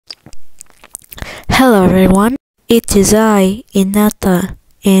Hello everyone, it is I, Ineta,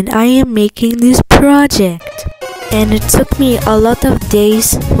 and I am making this project. And it took me a lot of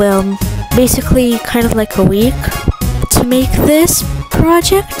days, well, basically kind of like a week, to make this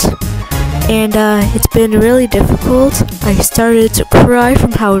project. And it's been really difficult. I started to cry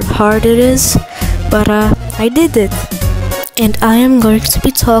from how hard it is, but I did it. And I am going to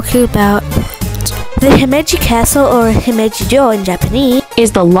be talking about the Himeji Castle, or Himeji-jo in Japanese,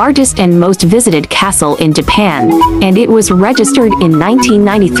 is the largest and most visited castle in Japan, and it was registered in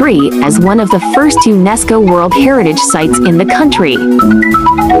 1993 as one of the first UNESCO World Heritage Sites in the country.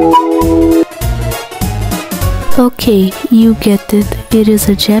 Okay, you get it. It is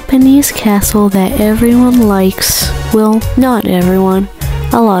a Japanese castle that everyone likes. Well, not everyone.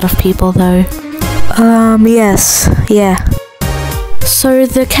 A lot of people though. Yes. Yeah. So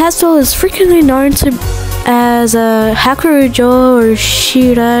the castle is frequently known as Hakurujo or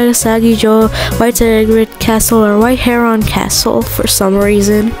Shirasagijo, White Egret Castle, or White Heron Castle for some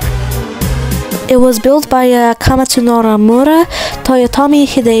reason. It was built by Kamatsu Noramura, Toyotomi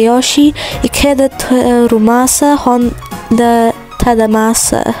Hideyoshi, Ikeda Terumasa, Honda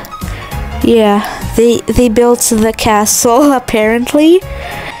Tadamasa. Yeah, they built the castle apparently,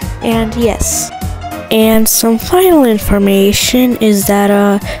 and yes. And some final information is that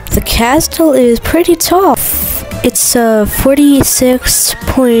the castle is pretty tall. It's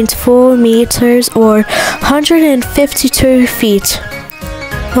 46.4 meters or 152 feet.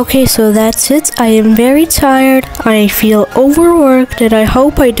 Okay, so that's it. I am very tired. I feel overworked and I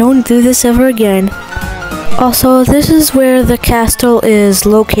hope I don't do this ever again. Also, this is where the castle is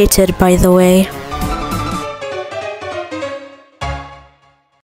located, by the way.